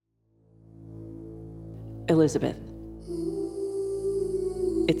Elizabeth.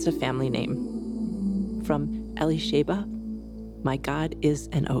 It's a family name. From Elisheba, my God is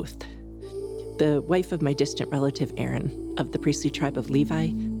an oath. The wife of my distant relative Aaron, of the priestly tribe of Levi,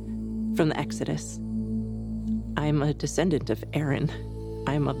 from the Exodus. I'm a descendant of Aaron.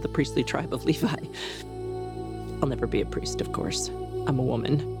 I'm of the priestly tribe of Levi. I'll never be a priest, of course. I'm a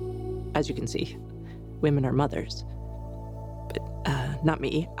woman. As you can see, women are mothers. But not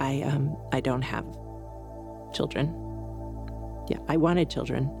me. I don't have children. Yeah, I wanted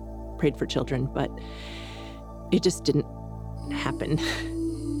children, prayed for children, but it just didn't happen.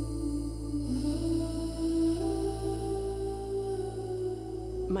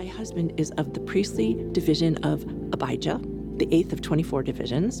 My husband is of the priestly division of Abijah, the 8th of 24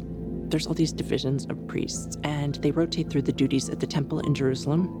 divisions. There's all these divisions of priests, and they rotate through the duties at the temple in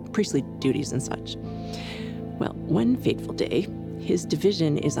Jerusalem, priestly duties and such. Well, one fateful day, his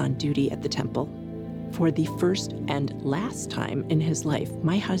division is on duty at the temple. For the first and last time in his life,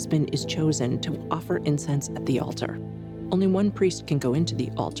 my husband is chosen to offer incense at the altar. Only one priest can go into the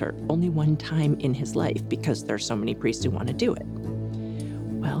altar, only one time in his life, because there are so many priests who want to do it.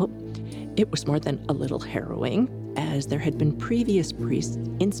 Well, it was more than a little harrowing, as there had been previous priests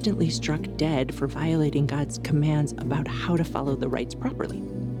instantly struck dead for violating God's commands about how to follow the rites properly.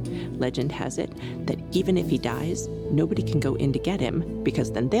 Legend has it that even if he dies, nobody can go in to get him,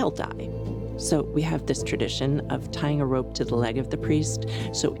 because then they'll die. So we have this tradition of tying a rope to the leg of the priest,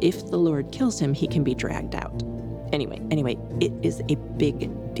 so if the Lord kills him, he can be dragged out. Anyway, it is a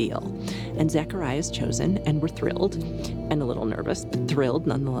big deal. And Zechariah is chosen, and we're thrilled, and a little nervous, but thrilled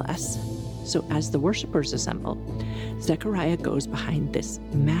nonetheless. So as the worshipers assemble, Zechariah goes behind this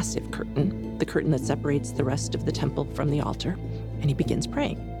massive curtain, the curtain that separates the rest of the temple from the altar, and he begins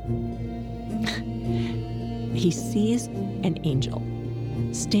praying. He sees an angel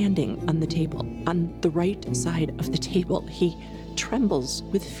standing on the table, on the right side of the table. He trembles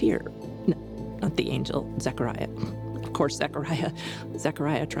with fear. No, not the angel, Zechariah. Of course,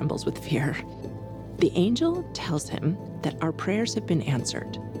 Zechariah trembles with fear. The angel tells him that our prayers have been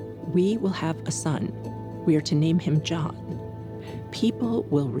answered. We will have a son. We are to name him John. People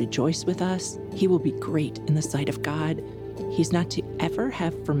will rejoice with us. He will be great in the sight of God. He's not to ever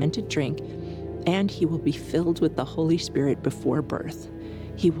have fermented drink, and he will be filled with the Holy Spirit before birth.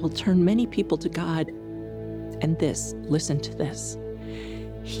 He will turn many people to God. And this, listen to this.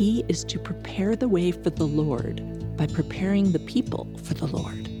 He is to prepare the way for the Lord by preparing the people for the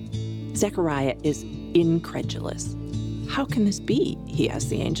Lord. Zechariah is incredulous. How can this be? He asks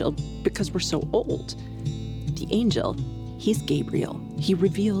the angel, because we're so old. The angel, he's Gabriel. He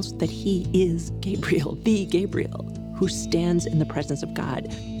reveals that he is Gabriel, the Gabriel, who stands in the presence of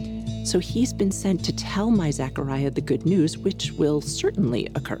God. So he's been sent to tell my Zechariah the good news, which will certainly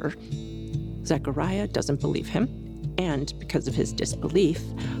occur. Zechariah doesn't believe him, and because of his disbelief,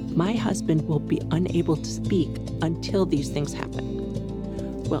 my husband will be unable to speak until these things happen.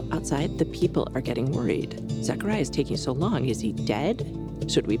 Well, outside, the people are getting worried. Zechariah is taking so long. Is he dead?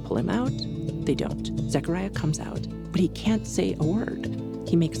 Should we pull him out? They don't. Zechariah comes out, but he can't say a word.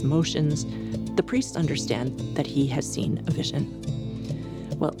 He makes motions. The priests understand that he has seen a vision.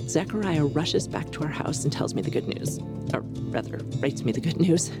 Well, Zechariah rushes back to our house and tells me the good news, or rather, writes me the good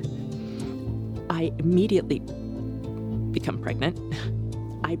news. I immediately become pregnant.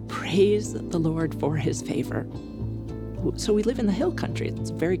 I praise the Lord for his favor. So we live in the hill country. It's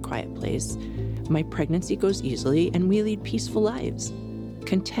a very quiet place. My pregnancy goes easily, and we lead peaceful lives,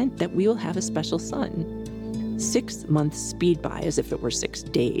 content that we will have a special son. 6 months speed by as if it were 6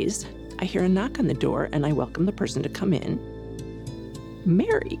 days. I hear a knock on the door, and I welcome the person to come in.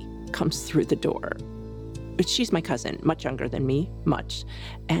 Mary comes through the door. She's my cousin, much younger than me, much.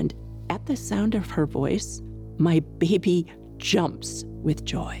 And at the sound of her voice, my baby jumps with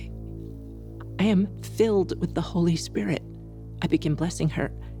joy. I am filled with the Holy Spirit. I begin blessing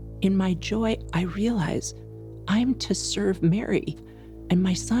her. In my joy, I realize I'm to serve Mary, and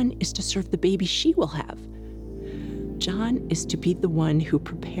my son is to serve the baby she will have. John is to be the one who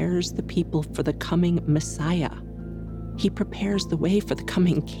prepares the people for the coming Messiah. He prepares the way for the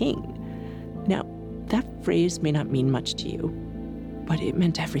coming king. Now, that phrase may not mean much to you, but it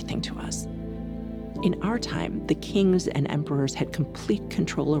meant everything to us. In our time, the kings and emperors had complete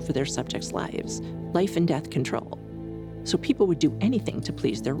control over their subjects' lives, life and death control. So people would do anything to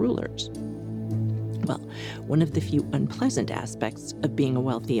please their rulers. Well, one of the few unpleasant aspects of being a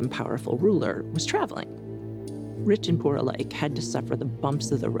wealthy and powerful ruler was traveling. Rich and poor alike had to suffer the bumps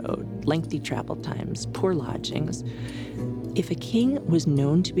of the road, lengthy travel times, poor lodgings. If a king was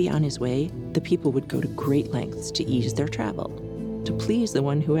known to be on his way, the people would go to great lengths to ease their travel, to please the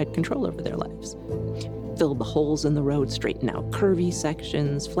one who had control over their lives. fill the holes in the road, straighten out curvy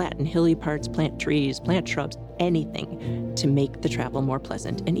sections, flatten hilly parts, plant trees, plant shrubs, anything to make the travel more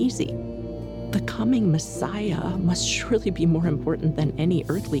pleasant and easy. The coming Messiah must surely be more important than any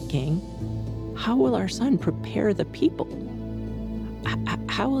earthly king. How will our son prepare the people?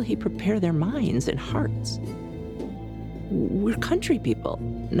 How will he prepare their minds and hearts? We're country people,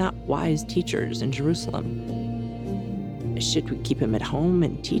 not wise teachers in Jerusalem. Should we keep him at home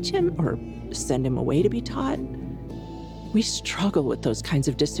and teach him, or send him away to be taught? We struggle with those kinds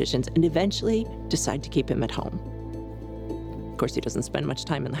of decisions and eventually decide to keep him at home. Of course, he doesn't spend much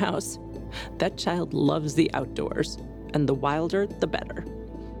time in the house. That child loves the outdoors, and the wilder, the better.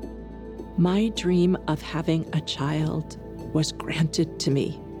 My dream of having a child was granted to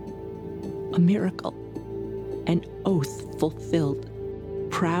me. A miracle. An oath fulfilled.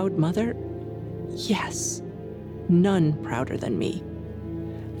 Proud mother? Yes. None prouder than me.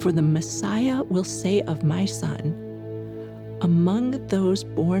 For the Messiah will say of my son, among those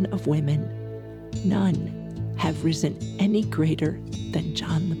born of women, none have risen any greater than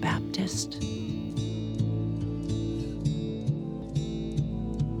John the Baptist.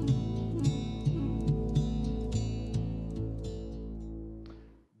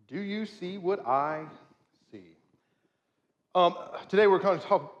 Do you see what I see? Today we're going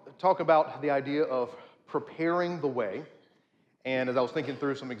to talk about the idea of preparing the way. And as I was thinking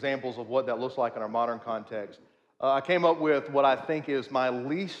through some examples of what that looks like in our modern context, I came up with what I think is my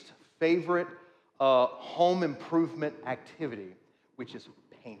least favorite home improvement activity, which is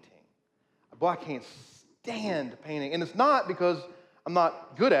painting. Boy, I can't stand painting. And it's not because I'm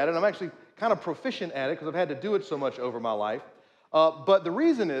not good at it. I'm actually kind of proficient at it because I've had to do it so much over my life. But the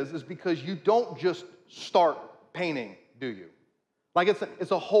reason is because you don't just start painting, do you? Like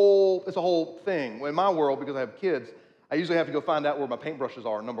it's a whole thing. In my world, because I have kids, I usually have to go find out where my paintbrushes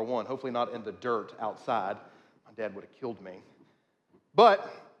are, number one. Hopefully not in the dirt outside. My dad would have killed me. But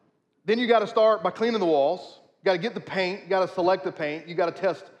then you got to start by cleaning the walls. You got to get the paint. You got to select the paint. You got to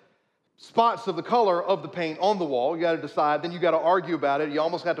test spots of the color of the paint on the wall. You got to decide. Then you got to argue about it. You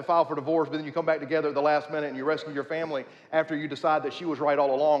almost have to file for divorce, but then you come back together at the last minute and you rescue your family after you decide that she was right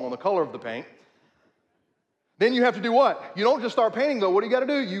all along on the color of the paint. Then you have to do what? You don't just start painting, though. What do you got to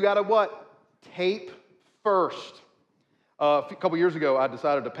do? You got to what? Tape first. A couple years ago, I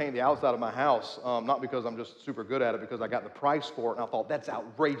decided to paint the outside of my house, not because I'm just super good at it, because I got the price for it, and I thought, that's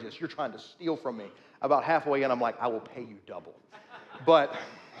outrageous. You're trying to steal from me. About halfway in, I'm like, I will pay you double.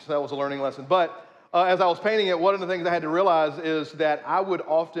 So that was a learning lesson. But as I was painting it, one of the things I had to realize is that I would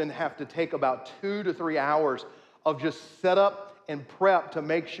often have to take about 2 to 3 hours of just setup and prep to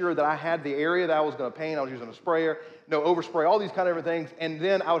make sure that I had the area that I was going to paint. I was using a sprayer, no overspray, all these kind of things. And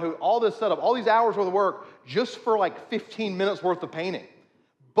then I would do all this setup, all these hours worth of work just for like 15 minutes worth of painting.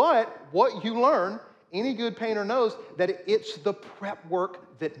 But what you learn, any good painter knows that it's the prep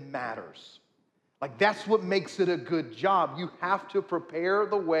work that matters. Like that's what makes it a good job. You have to prepare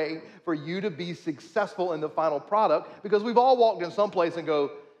the way for you to be successful in the final product, because we've all walked in someplace and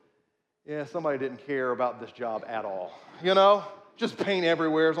go, yeah, somebody didn't care about this job at all. You know, just paint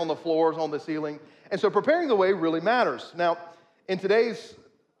everywhere, it's on the floors, on the ceiling. And so preparing the way really matters. Now, in today's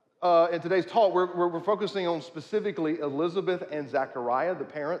talk, we're focusing on specifically Elizabeth and Zechariah, the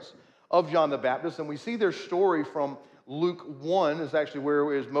parents of John the Baptist, and we see their story from Luke 1 is actually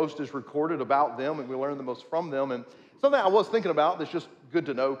where most is recorded about them, and we learn the most from them. And something I was thinking about that's just good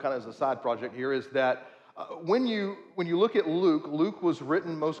to know, kind of as a side project here, is that when you look at Luke was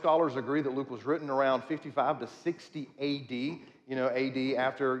written, most scholars agree that Luke was written around 55 to 60 AD, AD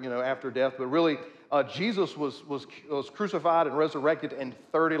after death, but really Jesus was crucified and resurrected in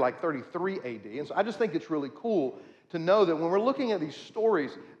 33 AD. And so I just think it's really cool to know that when we're looking at these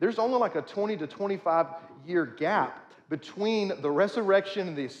stories, there's only like a 20 to 25 year gap between the resurrection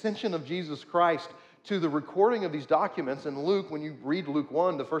and the ascension of Jesus Christ to the recording of these documents. And Luke, when you read Luke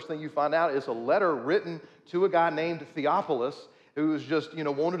 1, the first thing you find out is a letter written to a guy named Theophilus, who was just,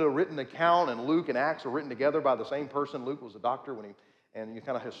 wanted a written account, and Luke and Acts are written together by the same person. Luke was a doctor and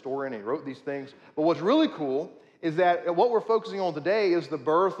kind of historian, and he wrote these things. But what's really cool is that what we're focusing on today is the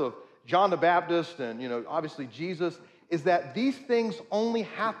birth of John the Baptist and, obviously Jesus, is that these things only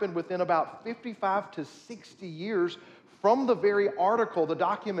happened within about 55 to 60 years from the very article, the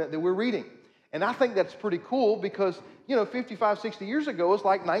document that we're reading. And I think that's pretty cool because, 55, 60 years ago is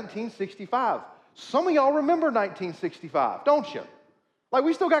like 1965. Some of y'all remember 1965, don't you? Like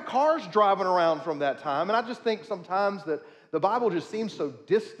we still got cars driving around from that time. And I just think sometimes that the Bible just seems so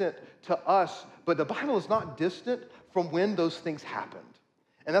distant to us, but the Bible is not distant from when those things happened.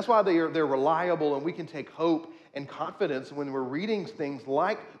 And that's why they're reliable, and we can take hope and confidence when we're reading things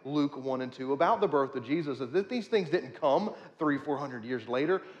like Luke 1 and 2 about the birth of Jesus, is that these things didn't come 300-400 years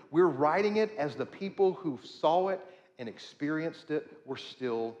later. We're writing it as the people who saw it and experienced it were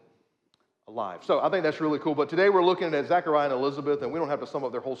still alive. So I think that's really cool. But today we're looking at Zechariah and Elizabeth, and we don't have to sum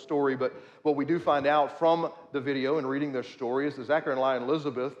up their whole story, but what we do find out from the video and reading their story is that Zechariah and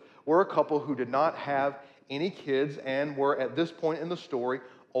Elizabeth were a couple who did not have any kids and were at this point in the story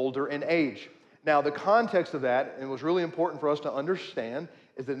older in age. Now the context of that, and it was really important for us to understand,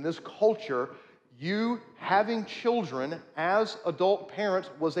 is that in this culture, you having children as adult parents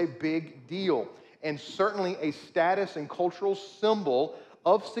was a big deal, and certainly a status and cultural symbol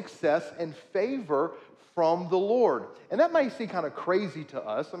of success and favor from the Lord. And that may seem kind of crazy to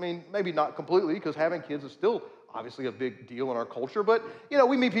us. I mean, maybe not completely, because having kids is still obviously a big deal in our culture. But,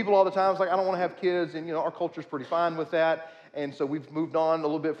 we meet people all the time. It's like, I don't want to have kids. And, our culture's pretty fine with that. And so we've moved on a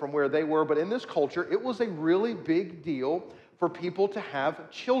little bit from where they were. But in this culture, it was a really big deal for people to have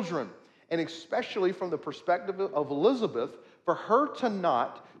children. And especially from the perspective of Elizabeth, for her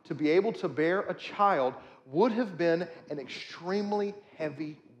to be able to bear a child would have been an extremely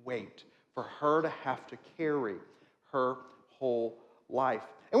heavy weight for her to have to carry her whole life.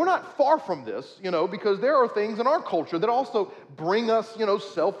 And we're not far from this, because there are things in our culture that also bring us,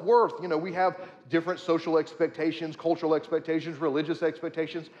 self-worth. We have different social expectations, cultural expectations, religious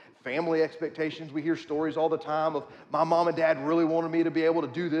expectations, family expectations. We hear stories all the time of my mom and dad really wanted me to be able to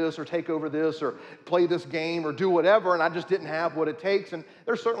do this or take over this or play this game or do whatever, and I just didn't have what it takes. And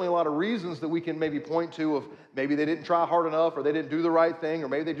there's certainly a lot of reasons that we can maybe point to of maybe they didn't try hard enough or they didn't do the right thing or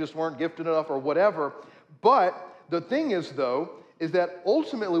maybe they just weren't gifted enough or whatever. But the thing is, though, is that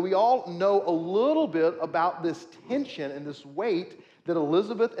ultimately we all know a little bit about this tension and this weight that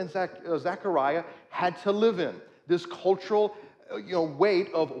Elizabeth and Zechariah had to live in. This cultural,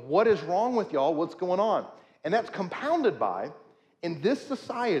 weight of what is wrong with y'all, what's going on. And that's compounded by, in this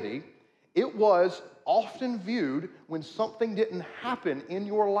society, it was often viewed when something didn't happen in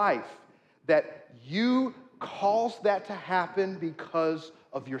your life that you caused that to happen because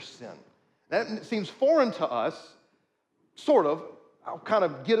of your sin. That seems foreign to us, sort of. I'll kind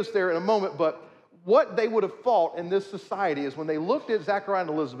of get us there in a moment, but what they would have thought in this society is when they looked at Zechariah and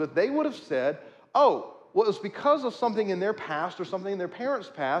Elizabeth, they would have said, oh, well, it's because of something in their past or something in their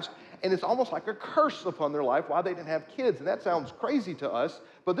parents' past, and it's almost like a curse upon their life why they didn't have kids. And that sounds crazy to us,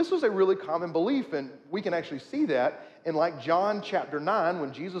 but this was a really common belief, and we can actually see that in like John chapter 9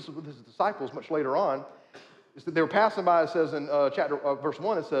 when Jesus was with his disciples much later on. They were passing by, it says in verse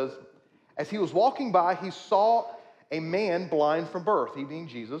 1, it says, as he was walking by, he saw a man blind from birth, he being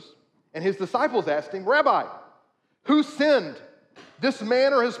Jesus, and his disciples asked him, Rabbi, who sinned, this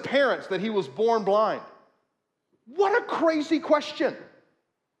man or his parents, that he was born blind? What a crazy question.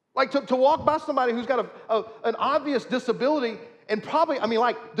 Like to walk by somebody who's got an obvious disability and probably,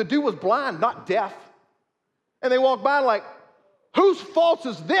 the dude was blind, not deaf. And they walk by like, whose fault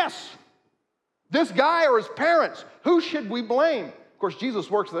is this? This guy or his parents? Who should we blame? Of course, Jesus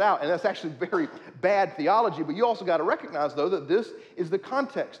works it out, and that's actually very bad theology, but you also got to recognize, though, that this is the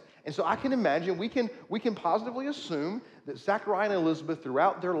context. And so I can imagine we can positively assume that Zechariah and Elizabeth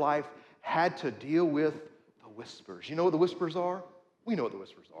throughout their life had to deal with the whispers. You know what the whispers are? We know what the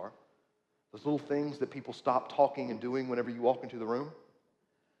whispers are. Those little things that people stop talking and doing whenever you walk into the room.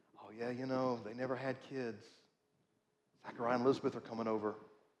 Oh, yeah, they never had kids. Zechariah and Elizabeth are coming over.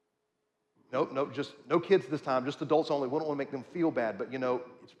 Nope, just no kids this time, just adults only. We don't want to make them feel bad, but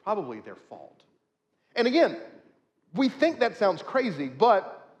it's probably their fault. And again, we think that sounds crazy,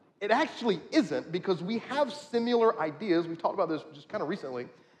 but it actually isn't, because we have similar ideas. We've talked about this just kind of recently,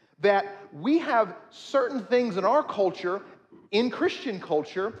 that we have certain things in our culture, in Christian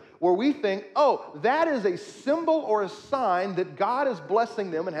culture, where we think, oh, that is a symbol or a sign that God is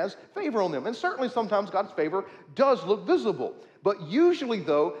blessing them and has favor on them. And certainly sometimes God's favor does look visible. But usually,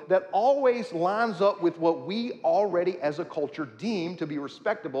 though, that always lines up with what we already as a culture deem to be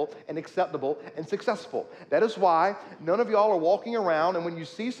respectable and acceptable and successful. That is why none of y'all are walking around, and when you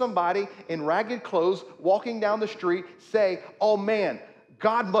see somebody in ragged clothes walking down the street, say, oh man,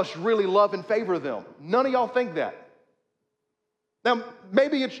 God must really love and favor them. None of y'all think that. Now,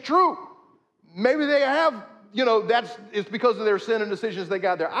 maybe it's true. Maybe they have, it's because of their sin and decisions they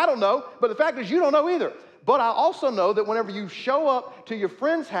got there. I don't know, but the fact is you don't know either. But I also know that whenever you show up to your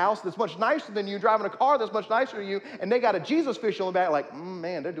friend's house that's much nicer than you, driving a car that's much nicer than you, and they got a Jesus fish on the back, like,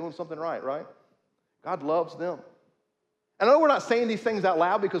 man, they're doing something right? God loves them. And I know we're not saying these things out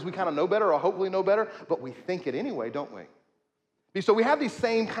loud because we kind of know better or hopefully know better, but we think it anyway, don't we? So we have these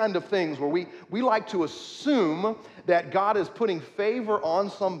same kind of things where we like to assume that God is putting favor on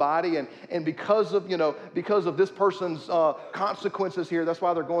somebody, and because of this person's consequences here, that's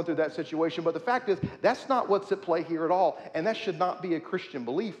why they're going through that situation. But the fact is, that's not what's at play here at all, and that should not be a Christian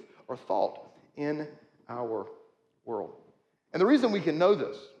belief or thought in our world. And the reason we can know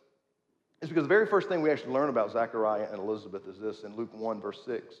this is because the very first thing we actually learn about Zechariah and Elizabeth is this in Luke 1, verse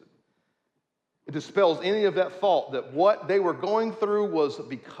 6. It dispels any of that thought that what they were going through was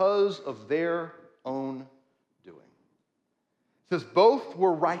because of their own doing. It says, both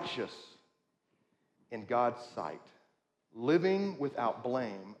were righteous in God's sight, living without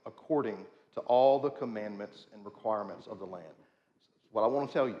blame according to all the commandments and requirements of the land. What I want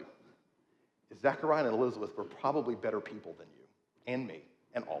to tell you is Zechariah and Elizabeth were probably better people than you and me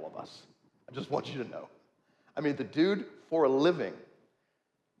and all of us. I just want you to know. I mean, the dude, for a living,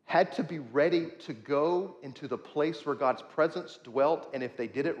 had to be ready to go into the place where God's presence dwelt, and if they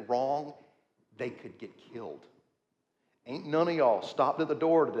did it wrong, they could get killed. Ain't none of y'all stopped at the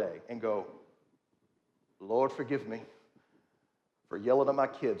door today and go, Lord, forgive me for yelling at my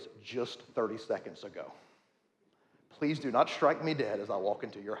kids just 30 seconds ago. Please do not strike me dead as I walk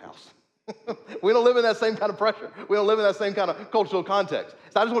into your house. We don't live in that same kind of pressure. We don't live in that same kind of cultural context.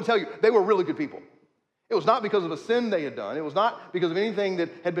 So I just want to tell you, they were really good people. It was not because of a sin they had done. It was not because of anything that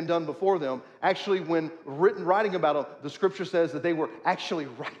had been done before them. Actually, when writing about them, the scripture says that they were actually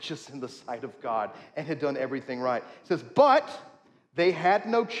righteous in the sight of God and had done everything right. It says, but they had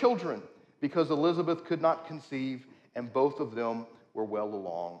no children because Elizabeth could not conceive, and both of them were well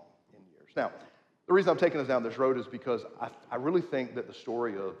along in years. Now, the reason I'm taking us down this road is because I really think that the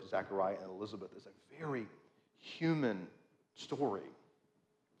story of Zechariah and Elizabeth is a very human story,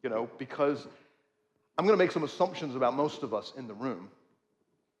 because I'm going to make some assumptions about most of us in the room,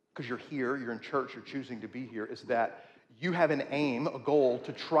 because you're here, you're in church, you're choosing to be here, is that you have an aim, a goal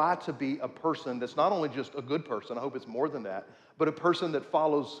to try to be a person that's not only just a good person, I hope it's more than that, but a person that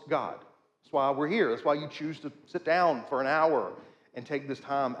follows God. That's why we're here. That's why you choose to sit down for an hour and take this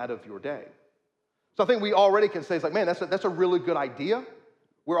time out of your day. So I think we already can say, it's like, man, that's a really good idea.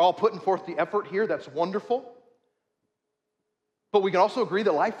 We're all putting forth the effort here. That's wonderful. But we can also agree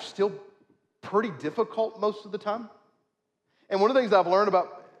that life's still pretty difficult most of the time. And one of the things I've learned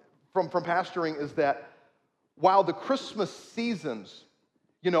about from pastoring is that while the Christmas seasons,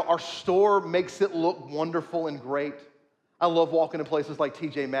 our store makes it look wonderful and great. I love walking in places like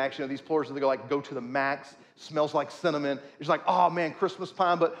TJ Maxx, these places that go to the max, smells like cinnamon. It's like, oh man, Christmas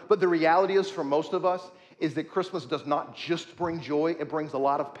time. But the reality is for most of us is that Christmas does not just bring joy, it brings a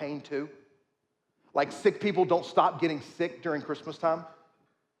lot of pain too. Like sick people don't stop getting sick during Christmas time.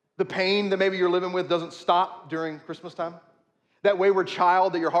 The pain that maybe you're living with doesn't stop during Christmas time. That wayward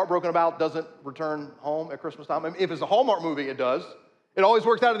child that you're heartbroken about doesn't return home at Christmas time. I mean, if it's a Hallmark movie, it does. It always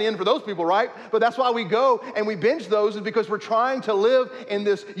works out in the end for those people, right? But that's why we go and we binge those, is because we're trying to live in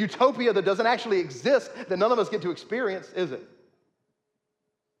this utopia that doesn't actually exist, that none of us get to experience, is it?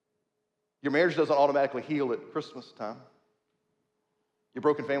 Your marriage doesn't automatically heal at Christmas time. Your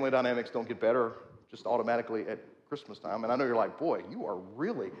broken family dynamics don't get better just automatically at Christmas time. And I know you're like, boy, you are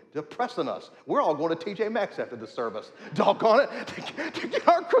really depressing us. We're all going to TJ Maxx after this service. Doggone it, to get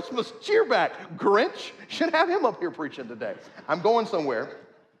our Christmas cheer back. Grinch should have him up here preaching today. I'm going somewhere.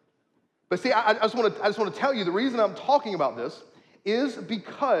 But see, I just want to tell you, the reason I'm talking about this is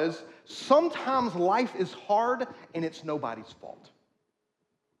because sometimes life is hard and it's nobody's fault.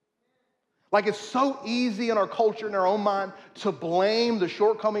 Like, it's so easy in our culture, in our own mind, to blame the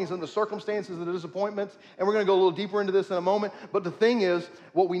shortcomings and the circumstances and the disappointments. And we're going to go a little deeper into this in a moment. But the thing is,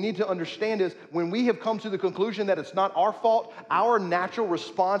 what we need to understand is when we have come to the conclusion that it's not our fault, our natural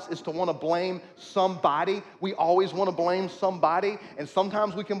response is to want to blame somebody. We always want to blame somebody. And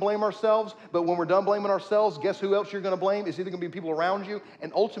sometimes we can blame ourselves. But when we're done blaming ourselves, guess who else you're going to blame? It's either going to be people around you.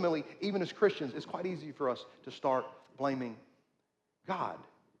 And ultimately, even as Christians, it's quite easy for us to start blaming God,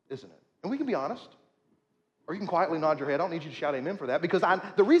 isn't it? And we can be honest, or you can quietly nod your head. I don't need you to shout amen for that, because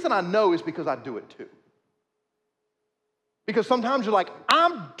the reason I know is because I do it too. Because sometimes you're like,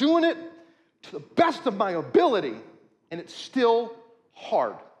 I'm doing it to the best of my ability, and it's still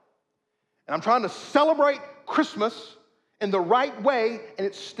hard. And I'm trying to celebrate Christmas in the right way, and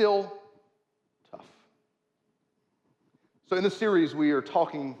it's still tough. So in this series, we're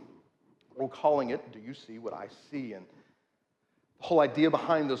calling it, Do You See What I See? And the whole idea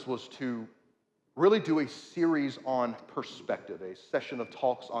behind this was to really do a series on perspective, a session of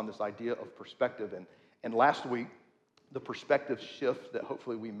talks on this idea of perspective. And last week, the perspective shift that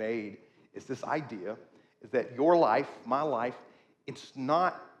hopefully we made is this idea is that your life, my life, it's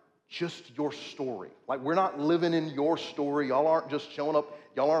not just your story. Like, we're not living in your story. Y'all aren't just showing up.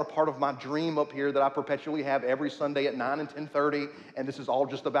 Y'all aren't a part of my dream up here that I perpetually have every Sunday at 9 and 10:30, and this is all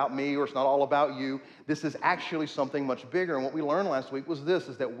just about me, or it's not all about you. This is actually something much bigger. And what we learned last week was this,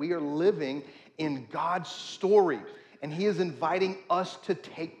 is that we are living in God's story, and he is inviting us to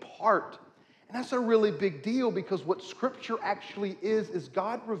take part. And that's a really big deal, because what Scripture actually is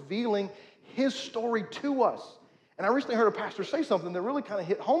God revealing his story to us. And I recently heard a pastor say something that really kind of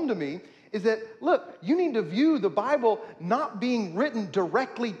hit home to me, is that, look, you need to view the Bible not being written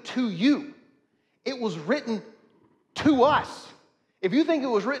directly to you. It was written to us. If you think it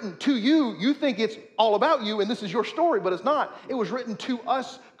was written to you, you think it's all about you and this is your story, but it's not. It was written to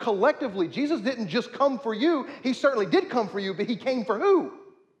us collectively. Jesus didn't just come for you. He certainly did come for you, but he came for who?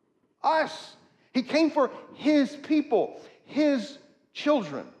 Us. He came for his people, his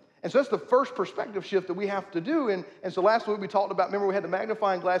children. And so that's the first perspective shift that we have to do. And so last week we talked about, remember we had the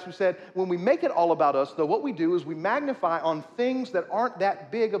magnifying glass. We said when we make it all about us, though, what we do is we magnify on things that aren't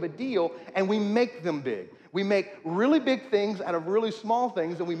that big of a deal, and we make them big. We make really big things out of really small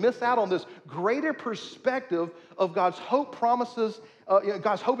things, and we miss out on this greater perspective of God's hope promises,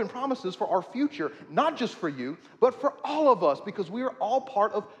 God's hope and promises for our future, not just for you, but for all of us, because we are all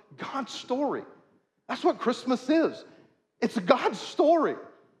part of God's story. That's what Christmas is. It's God's story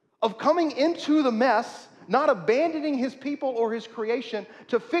of coming into the mess, not abandoning his people or his creation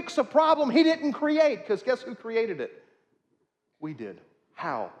to fix a problem he didn't create, because guess who created it? We did.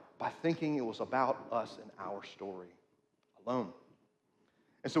 How? By thinking it was about us and our story alone.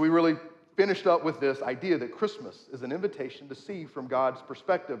 And so we really finished up with this idea that Christmas is an invitation to see from God's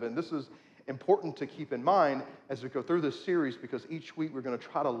perspective. And this is important to keep in mind as we go through this series, because each week we're going to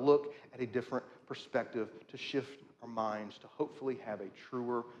try to look at a different perspective to shift our minds to hopefully have a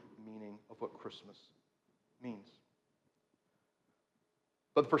truer meaning of what Christmas means.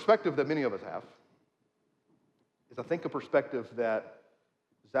 But the perspective that many of us have is, I think, a perspective that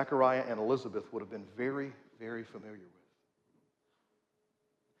Zechariah and Elizabeth would have been very, very familiar with.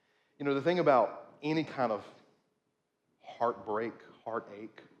 You know, the thing about any kind of heartbreak,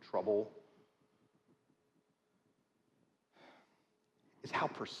 heartache, trouble is how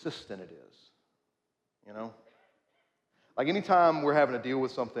persistent it is, you know? Like anytime we're having to deal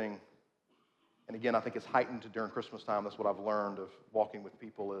with something, and again, I think it's heightened during Christmas time, that's what I've learned of walking with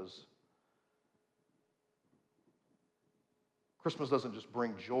people, is Christmas doesn't just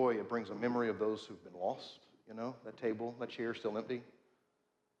bring joy, it brings a memory of those who've been lost, you know? That table, that chair still empty.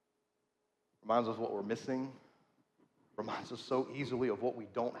 Reminds us of what we're missing. Reminds us so easily of what we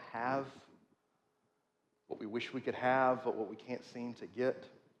don't have, what we wish we could have, but what we can't seem to get.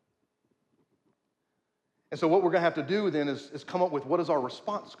 And so what we're going to have to do then is come up with what is our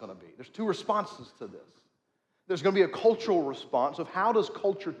response going to be. There's two responses to this. There's going to be a cultural response of how does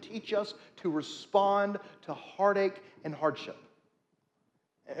culture teach us to respond to heartache and hardship.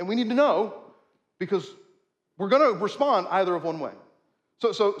 And we need to know, because we're going to respond either of one way.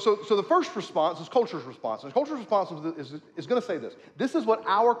 So the first response is culture's response. And culture's response is going to say this. This is what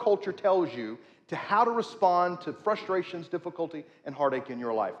our culture tells you to how to respond to frustrations, difficulty, and heartache in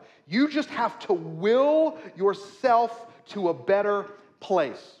your life. You just have to will yourself to a better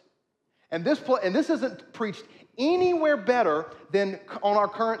place. And this isn't preached anywhere better than on our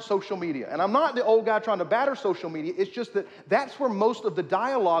current social media. And I'm not the old guy trying to batter social media. It's just that that's where most of the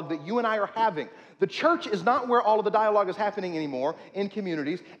dialogue that you and I are having. The church is not where all of the dialogue is happening anymore in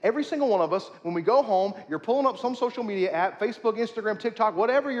communities. Every single one of us, when we go home, you're pulling up some social media app, Facebook, Instagram, TikTok,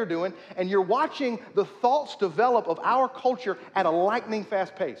 whatever you're doing, and you're watching the thoughts develop of our culture at a lightning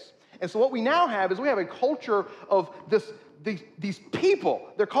fast pace. And so what we now have is we have a culture of these people.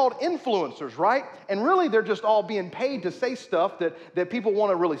 They're called influencers, right? And really they're just all being paid to say stuff that people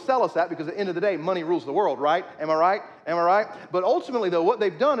want to really sell us at, because at the end of the day, money rules the world, right? Am I right? Am I right? But ultimately, though, what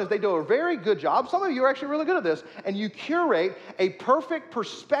they've done is they do a very good job. Some of you are actually really good at this. And you curate a perfect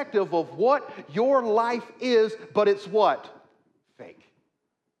perspective of what your life is, but it's what? Fake.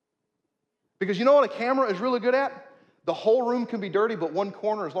 Because you know what a camera is really good at? The whole room can be dirty, but one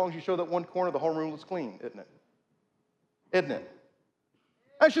corner, as long as you show that one corner, the whole room looks clean, isn't it? Isn't it?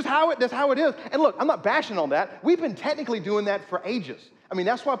 That's just how it is. And look, I'm not bashing on that. We've been technically doing that for ages. I mean,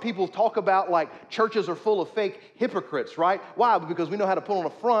 that's why people talk about like churches are full of fake hypocrites, right? Why? Because we know how to put on a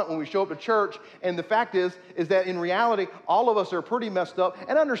front when we show up to church. And the fact is that in reality, all of us are pretty messed up.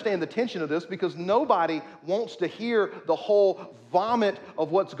 And I understand the tension of this, because nobody wants to hear the whole vomit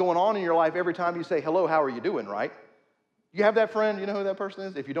of what's going on in your life every time you say, hello, how are you doing, right? You have that friend? You know who that person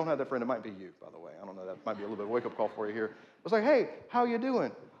is? If you don't have that friend, it might be you, by the way. I don't know. That might be a little bit of a wake-up call for you here. It's like, hey, how you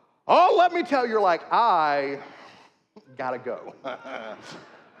doing? Oh, let me tell you, you're like, I gotta go.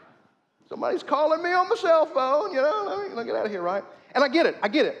 Somebody's calling me on my cell phone, let me get out of here, right? And I get it.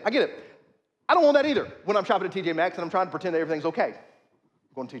 I don't want that either when I'm shopping at TJ Maxx and I'm trying to pretend that everything's okay.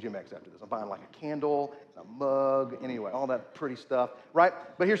 I'm going to TJ Maxx after this. I'm buying like a candle, and a mug, anyway, all that pretty stuff, right?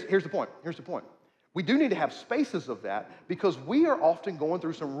 But here's the point. We do need to have spaces of that because we are often going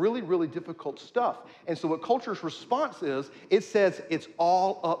through some really, really difficult stuff. And so what culture's response is, it says it's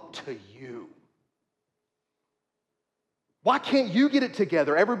all up to you. Why can't you get it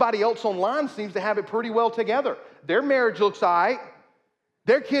together? Everybody else online seems to have it pretty well together. Their marriage looks all right.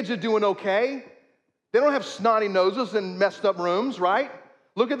 Their kids are doing okay. They don't have snotty noses and messed up rooms, right?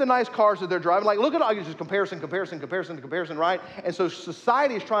 Look at the nice cars that they're driving. Like, look at all, just comparison, right? And so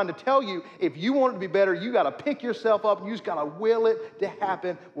society is trying to tell you, if you want it to be better, you got to pick yourself up and you just got to will it to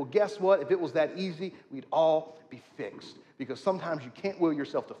happen. Well, guess what? If it was that easy, we'd all be fixed. Because sometimes you can't will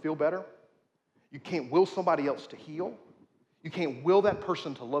yourself to feel better. You can't will somebody else to heal. You can't will that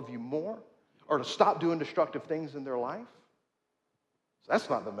person to love you more or to stop doing destructive things in their life. So that's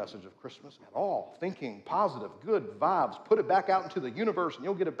not the message of Christmas at all. Thinking positive, good vibes, put it back out into the universe and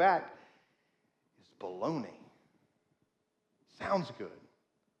you'll get it back is baloney. Sounds good.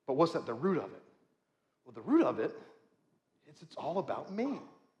 But what's at the root of it? Well, the root of it is it's all about me,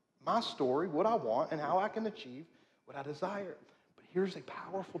 my story, what I want, and how I can achieve what I desire. But here's a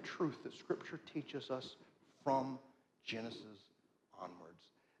powerful truth that Scripture teaches us from Genesis onwards,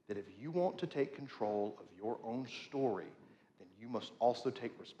 that if you want to take control of your own story, then you must also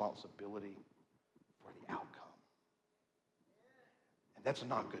take responsibility for the outcome. And that's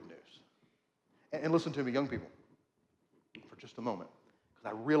not good news. And listen to me, young people, for just a moment,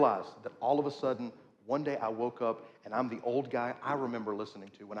 because I realized that all of a sudden, one day I woke up and I'm the old guy I remember listening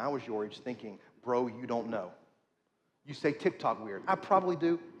to when I was your age thinking, bro, you don't know. You say TikTok weird. I probably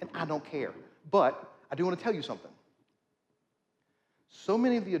do, and I don't care. But I do want to tell you something. So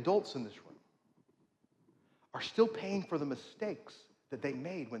many of the adults in this room are still paying for the mistakes that they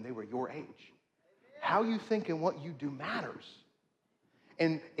made when they were your age. How you think and what you do matters.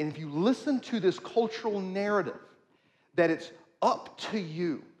 And if you listen to this cultural narrative that it's up to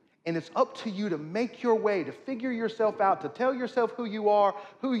you, and it's up to you to make your way, to figure yourself out, to tell yourself who you are,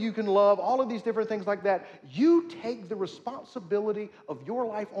 who you can love, all of these different things like that, you take the responsibility of your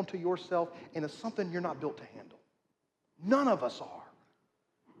life onto yourself, and it's something you're not built to handle. None of us are.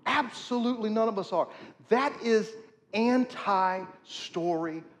 Absolutely none of us are. That is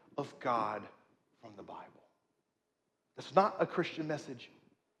anti-story of God from the Bible. That's not a Christian message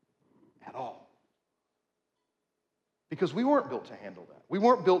at all. Because we weren't built to handle that. We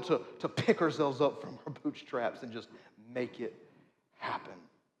weren't built to pick ourselves up from our bootstraps and just make it happen.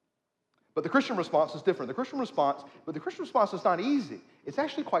 But the Christian response is different. The Christian response is not easy. It's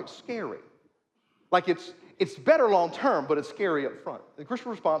actually quite scary. Like it's better long term, but it's scary up front. The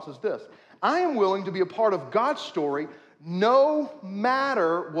Christian response is this: I am willing to be a part of God's story no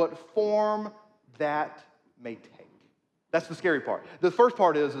matter what form that may take. That's the scary part. The first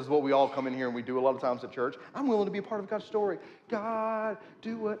part is what we all come in here and we do a lot of times at church. I'm willing to be a part of God's story. God,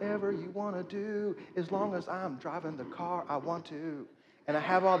 do whatever you want to do as long as I'm driving the car I want to. And I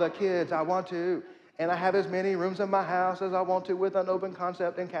have all the kids I want to. And I have as many rooms in my house as I want to with an open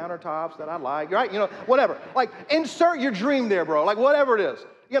concept and countertops that I like. Right? Whatever. Like, insert your dream there, bro. Like, whatever it is.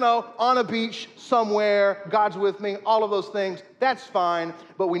 On a beach somewhere, God's with me, all of those things. That's fine.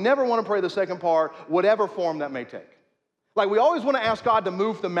 But we never want to pray the second part, whatever form that may take. Like, we always want to ask God to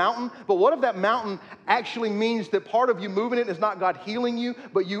move the mountain, but what if that mountain actually means that part of you moving it is not God healing you,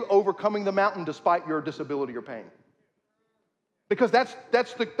 but you overcoming the mountain despite your disability or pain? Because that's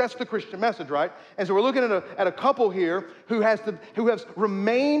the Christian message, right? And so we're looking at a couple here who has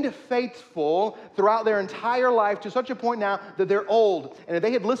remained faithful throughout their entire life to such a point now that they're old. And if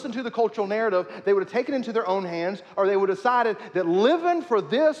they had listened to the cultural narrative, they would have taken it into their own hands, or they would have decided that living for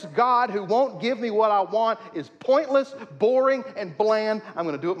this God who won't give me what I want is pointless, boring, and bland. I'm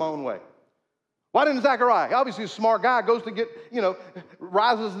going to do it my own way. Why didn't Zechariah? Obviously, a smart guy, goes to get,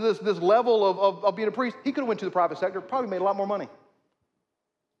 rises to this level of being a priest. He could have went to the private sector, probably made a lot more money.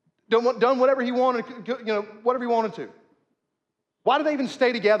 Done whatever he wanted, whatever he wanted to. Why did they even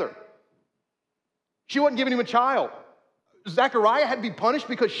stay together? She wasn't giving him a child. Zechariah had to be punished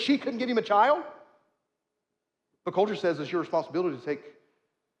because she couldn't give him a child? But culture says it's your responsibility to take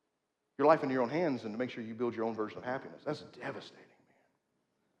your life into your own hands and to make sure you build your own version of happiness. That's devastating, man.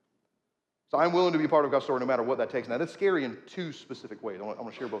 So I'm willing to be a part of God's story no matter what that takes. Now, that's scary in two specific ways. I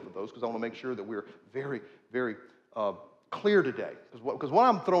want to share both of those because I want to make sure that we're very, very clear today, because what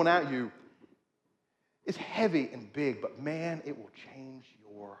I'm throwing at you is heavy and big, but man, it will change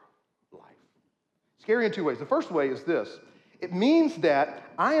your life. Scary in two ways. The first way is this, It means that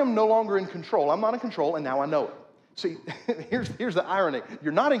I am no longer in control. I'm not in control, and now I know it. See, here's the irony.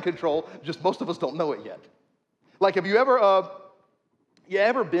 You're not in control, just most of us don't know it yet. Like, have you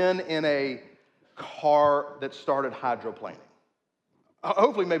ever been in a car that started hydroplaning?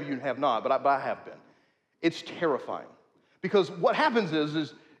 Hopefully, maybe you have not, but I have been. It's terrifying. Because what happens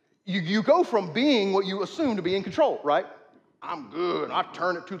is you go from being what you assume to be in control, right? I'm good. I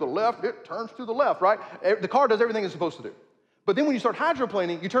turn it to the left, it turns to the left, right? The car does everything it's supposed to do. But then when you start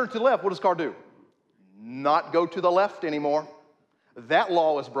hydroplaning, you turn it to the left. What does the car do? Not go to the left anymore. That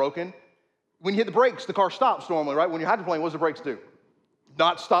law is broken. When you hit the brakes, the car stops normally, right? When you're hydroplaning, what does the brakes do?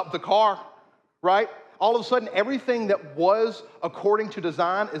 Not stop the car, right? All of a sudden, everything that was according to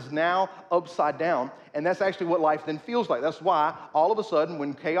design is now upside down, and that's actually what life then feels like. That's why all of a sudden,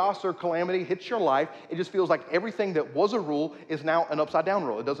 when chaos or calamity hits your life, it just feels like everything that was a rule is now an upside down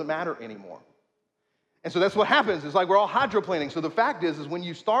rule. It doesn't matter anymore. And so that's what happens. It's like we're all hydroplaning. So the fact is when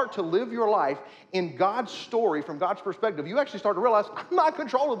you start to live your life in God's story, from God's perspective, you actually start to realize, I'm not in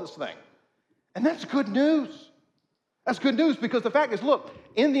control of this thing. And that's good news. That's good news because the fact is, look,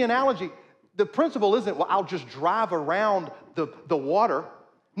 in the analogy, the principle isn't, well, I'll just drive around the water.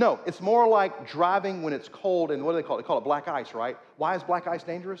 No, it's more like driving when it's cold, and what do they call it? They call it black ice, right? Why is black ice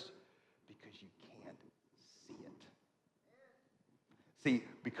dangerous? Because you can't see it. See,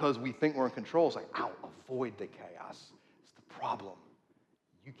 because we think we're in control, it's like, I'll avoid the chaos. It's the problem.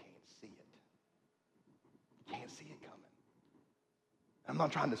 You can't see it. You can't see it coming. I'm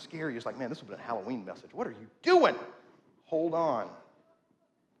not trying to scare you. It's like, man, this would have been a Halloween message. What are you doing? Hold on.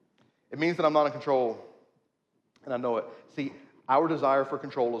 It means that I'm not in control, and I know it. See, our desire for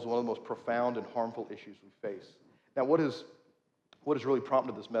control is one of the most profound and harmful issues we face. Now, what has really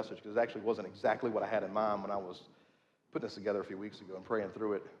prompted this message, because it actually wasn't exactly what I had in mind when I was putting this together a few weeks ago and praying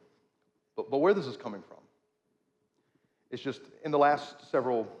through it, but where this is coming from, it's just in the last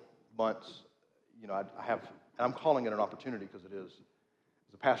several months, I have, and I'm calling it an opportunity because it is.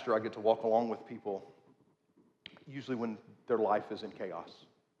 As a pastor, I get to walk along with people, usually when their life is in chaos.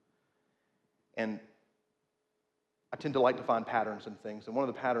 And I tend to like to find patterns in things. And one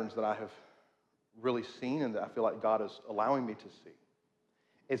of the patterns that I have really seen and that I feel like God is allowing me to see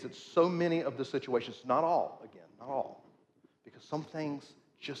is that so many of the situations, not all, because some things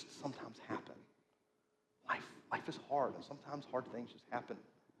just sometimes happen. Life is hard, and sometimes hard things just happen.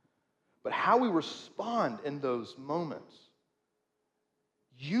 But how we respond in those moments,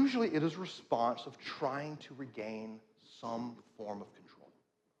 usually it is a response of trying to regain some form of control.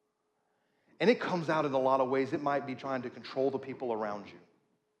 And it comes out in a lot of ways. It might be trying to control the people around you.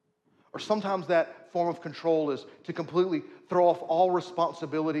 Or sometimes that form of control is to completely throw off all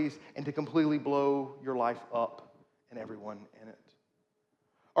responsibilities and to completely blow your life up and everyone in it.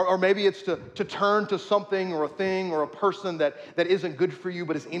 Or maybe it's to turn to something or a thing or a person that isn't good for you,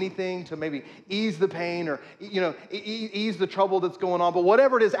 but is anything to maybe ease the pain or ease the trouble that's going on. But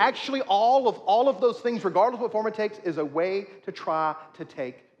whatever it is, actually all of those things, regardless of what form it takes, is a way to try to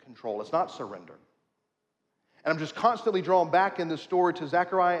take control. It's not surrender. And I'm just constantly drawn back in this story to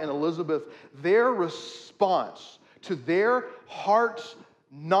Zechariah and Elizabeth, their response to their hearts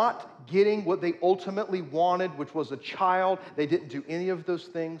not getting what they ultimately wanted, which was a child. They didn't do any of those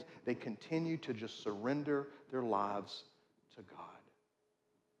things. They continued to just surrender their lives to God.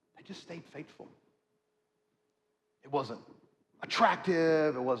 They just stayed faithful. It wasn't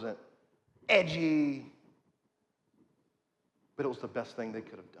attractive. It wasn't edgy. But it was the best thing they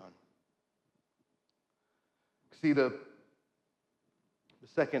could have done. See, the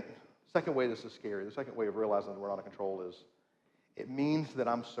second way this is scary, the second way of realizing that we're not in control is it means that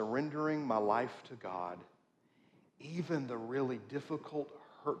I'm surrendering my life to God, even the really difficult,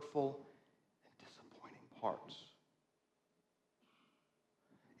 hurtful, and disappointing parts.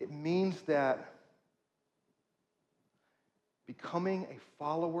 It means that becoming a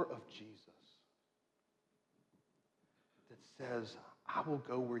follower of Jesus that says, I will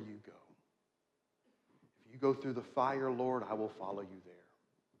go where you go. If you go through the fire, Lord, I will follow you there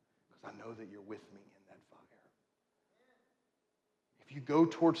because I know that you're with me in that fire. If you go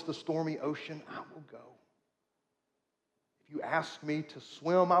towards the stormy ocean, I will go. If you ask me to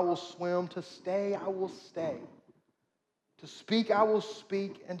swim, I will swim. To stay, I will stay. To speak, I will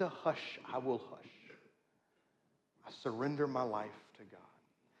speak. And to hush, I will hush. I surrender my life to God.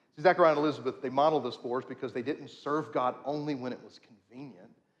 See, Zechariah and Elizabeth, they modeled this for us because they didn't serve God only when it was convenient.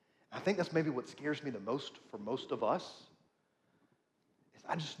 I think that's maybe what scares me the most for most of us. Is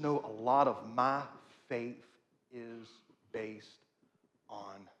I just know a lot of my faith is based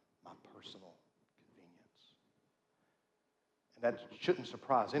on my personal convenience. And that shouldn't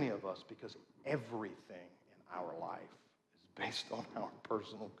surprise any of us because everything in our life is based on our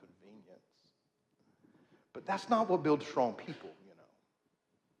personal convenience. But that's not what builds strong people, you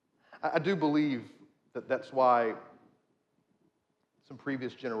know. I do believe that that's why some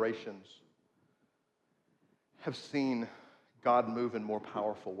previous generations have seen God move in more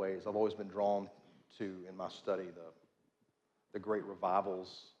powerful ways. I've always been drawn to, in my study, the great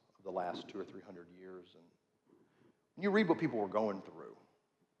revivals of the last 200 or 300 years. And when you read what people were going through,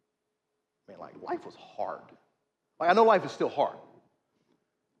 man, like, life was hard. Like, I know life is still hard,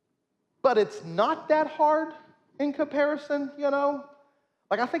 but it's not that hard in comparison, you know?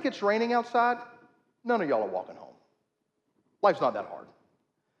 Like, I think it's raining outside. None of y'all are walking home. Life's not that hard.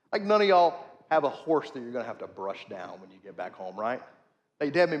 Like, none of y'all have a horse that you're going to have to brush down when you get back home, right?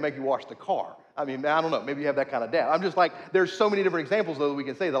 Like, dad may make you wash the car. I mean, I don't know. Maybe you have that kind of dad. I'm just like, there's so many different examples, though, that we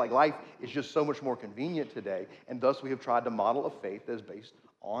can say that, like, life is just so much more convenient today, and thus we have tried to model a faith that is based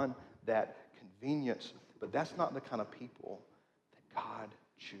on that convenience. But that's not the kind of people that God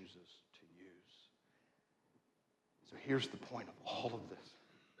chooses to use. So here's the point of all of this.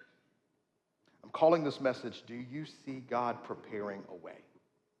 I'm calling this message, do you see God preparing a way?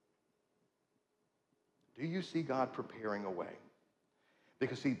 Do you see God preparing a way?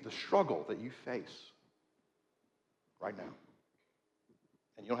 Because, see, the struggle that you face right now,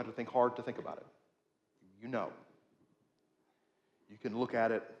 and you don't have to think hard to think about it. You know. You can look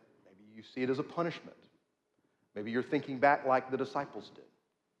at it, maybe you see it as a punishment. Maybe you're thinking back like the disciples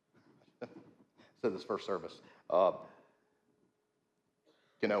did. Said this first service.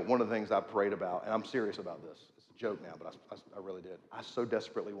 You know, one of the things I prayed about, and I'm serious about this. It's a joke now, but I really did. I so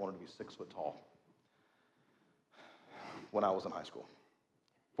desperately wanted to be 6 foot tall when I was in high school.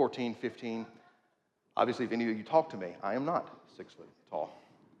 14, 15. Obviously, if any of you talk to me, I am not 6 foot tall.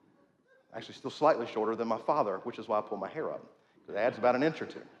 Actually, still slightly shorter than my father, which is why I pull my hair up, because it adds about an inch or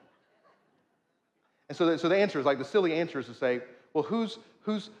two. And so the answer is, like, the silly answer is to say, well, whose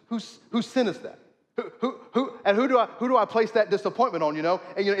sin is that? Who do I place that disappointment on, you know?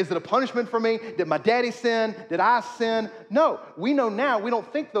 And, you know, is it a punishment for me? Did my daddy sin? Did I sin? No. We know now, we don't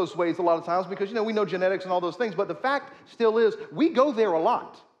think those ways a lot of times because, you know, we know genetics and all those things. But the fact still is, we go there a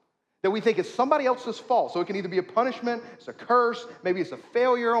lot. That we think it's somebody else's fault. So it can either be a punishment, it's a curse, maybe it's a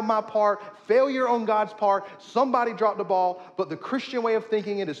failure on my part, failure on God's part, somebody dropped the ball. But the Christian way of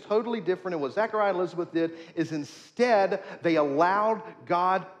thinking it is totally different. And what Zechariah and Elizabeth did is instead they allowed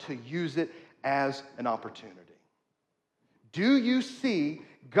God to use it as an opportunity. Do you see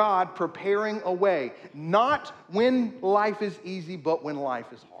God preparing a way? Not when life is easy, but when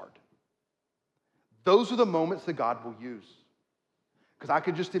life is hard. Those are the moments that God will use. Because I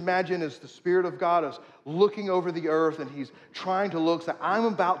could just imagine as the Spirit of God is looking over the earth and he's trying to look, say, I'm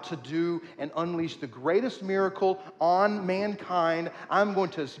about to do and unleash the greatest miracle on mankind. I'm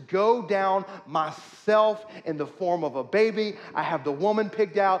going to go down myself in the form of a baby. I have the woman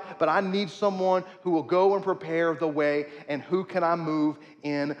picked out, but I need someone who will go and prepare the way. And who can I move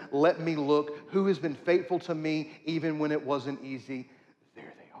in? Let me look. Who has been faithful to me even when it wasn't easy?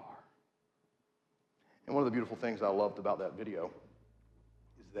 There they are. And one of the beautiful things I loved about that video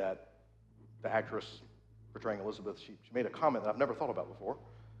that the actress portraying Elizabeth, she made a comment that I've never thought about before.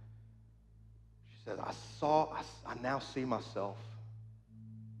 She said, I now see myself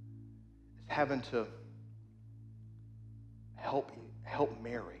as having to help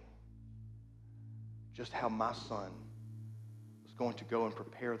Mary just how my son was going to go and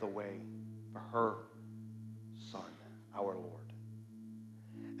prepare the way for her son, our Lord.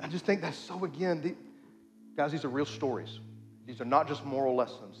 And I just think that's so, again, guys, these are real stories. These are not just moral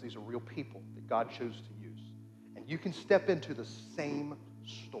lessons. These are real people that God chose to use. And you can step into the same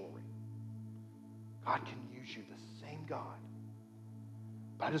story. God can use you, the same God.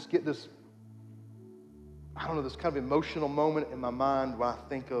 But I just get this, I don't know, this kind of emotional moment in my mind when I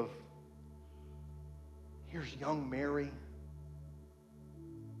think of, here's young Mary,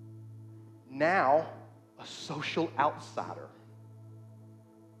 now a social outsider.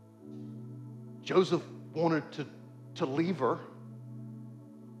 Joseph wanted to leave her.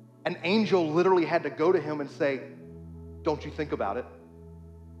 An angel literally had to go to him and say, don't you think about it?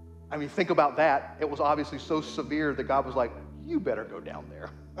 I mean, think about that. It was obviously so severe that God was like, you better go down there.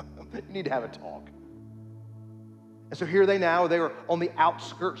 You need to have a talk. And so here they were on the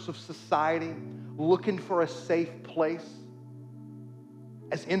outskirts of society, looking for a safe place.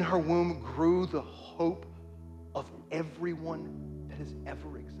 As in her womb grew the hope of everyone that has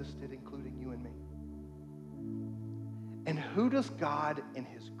ever existed, including you and me. And who does God in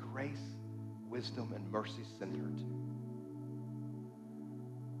his grace, wisdom, and mercy send her to?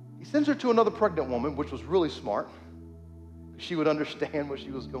 He sends her to another pregnant woman, which was really smart. She would understand what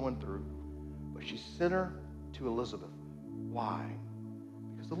she was going through. But she sent her to Elizabeth, Why?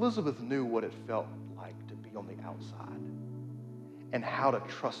 Because Elizabeth knew what it felt like to be on the outside and how to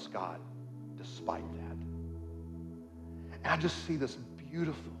trust God despite that. And I just see this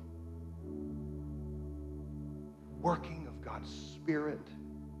beautiful working of God's Spirit.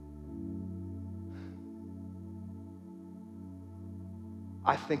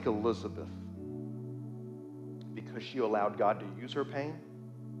 I think Elizabeth, because she allowed God to use her pain,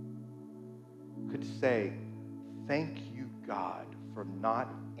 could say, thank you, God, for not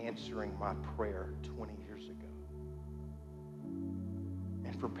answering my prayer 20 years ago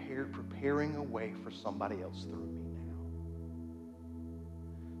and preparing a way for somebody else through me now.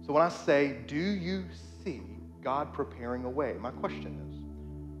 So when I say, do you see God preparing a way? My question is,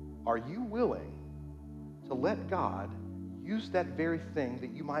 are you willing to let God use that very thing that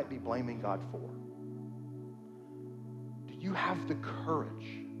you might be blaming God for? Do you have the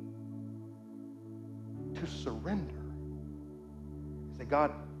courage to surrender? Say,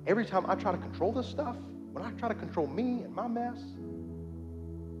 God, every time I try to control this stuff, when I try to control me and my mess,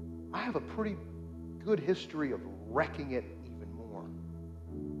 I have a pretty good history of wrecking it even more.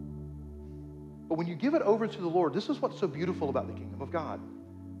 But when you give it over to the Lord, this is what's so beautiful about the kingdom of God.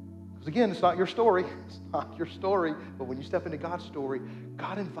 Because again, it's not your story. It's not your story. But when you step into God's story,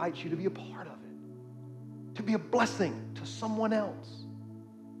 God invites you to be a part of it, to be a blessing to someone else.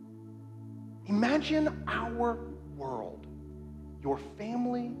 Imagine our world, your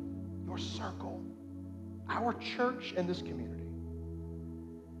family, your circle, our church, and this community,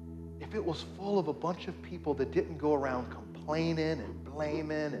 if it was full of a bunch of people that didn't go around complaining and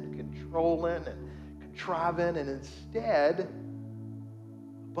blaming and controlling and contriving, and instead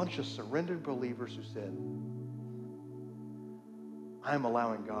a bunch of surrendered believers who said, I'm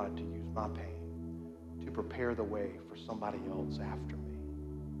allowing God to use my pain to prepare the way for somebody else after me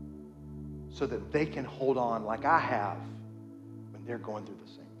so that they can hold on like I have when they're going through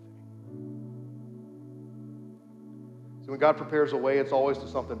the same thing. So when God prepares a way, it's always to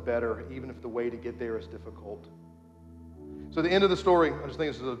something better, even if the way to get there is difficult. So the end of the story, I just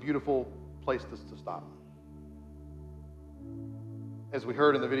think this is a beautiful place to stop. As we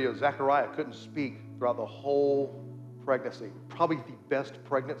heard in the video, Zechariah couldn't speak throughout the whole pregnancy. Probably the best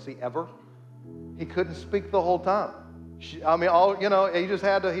pregnancy ever. He couldn't speak the whole time. Anyway, I just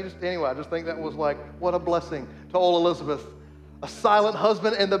think that was like, what a blessing to old Elizabeth. A silent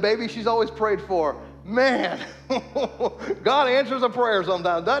husband and the baby she's always prayed for. Man, God answers a prayer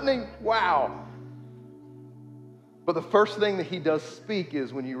sometimes, doesn't he? Wow. But the first thing that he does speak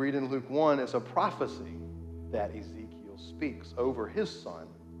is, when you read in Luke 1, is a prophecy that Ezekiel speaks over his son.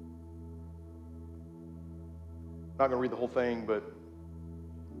 I'm not going to read the whole thing, but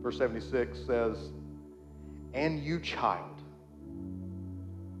verse 76 says, and you, child,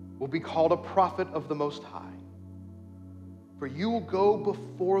 will be called a prophet of the Most High, for you will go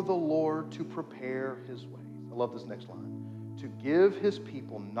before the Lord to prepare his ways. I love this next line. To give his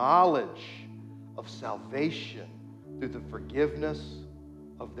people knowledge of salvation through the forgiveness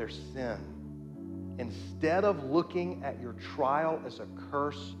of their sin. Instead of looking at your trial as a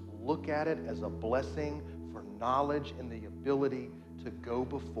curse, look at it as a blessing for knowledge and the ability to go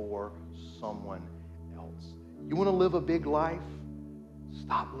before someone else. You want to live a big life?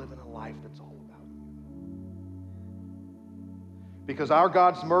 Stop living a life that's all about you. Because our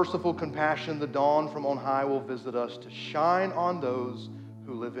God's merciful compassion, the dawn from on high, will visit us to shine on those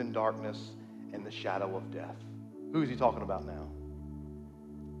who live in darkness and the shadow of death. Who is he talking about now?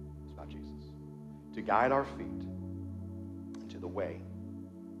 It's about Jesus. To guide our feet into the way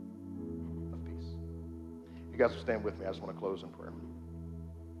of peace. You guys will stand with me. I just want to close in prayer.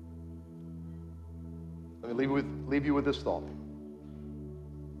 Let me leave you with this thought.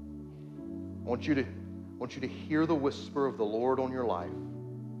 I want you to hear the whisper of the Lord on your life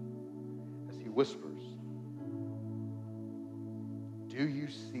as he whispers, do you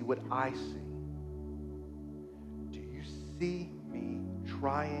see what I see? Do you see me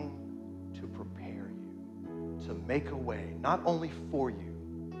trying to prepare you, to make a way, not only for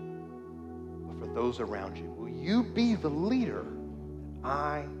you, but for those around you? Will you be the leader that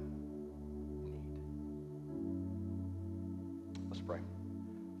I need? Let's pray.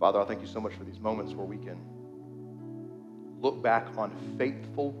 Father, I thank you so much for these moments where we can look back on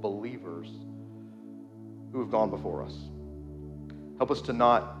faithful believers who have gone before us. Help us to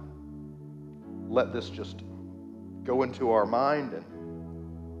not let this just go into our mind and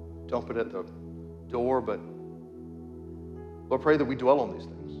dump it at the door, but Lord, pray that we dwell on these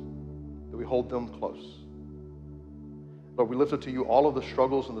things, that we hold them close. Lord, we lift up to you all of the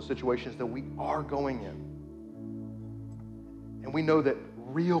struggles and the situations that we are going in. And we know that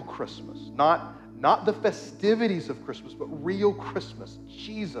real Christmas, not not the festivities of Christmas, but real Christmas,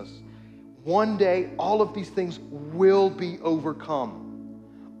 Jesus. One day, all of these things will be overcome.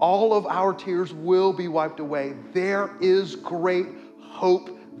 All of our tears will be wiped away. There is great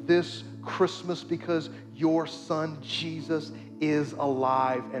hope this Christmas because your son, Jesus, is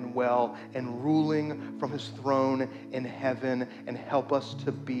alive and well and ruling from his throne in heaven, and help us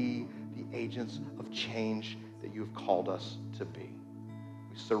to be the agents of change that you have called us to be.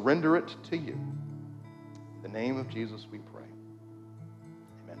 We surrender it to you. In the name of Jesus we pray.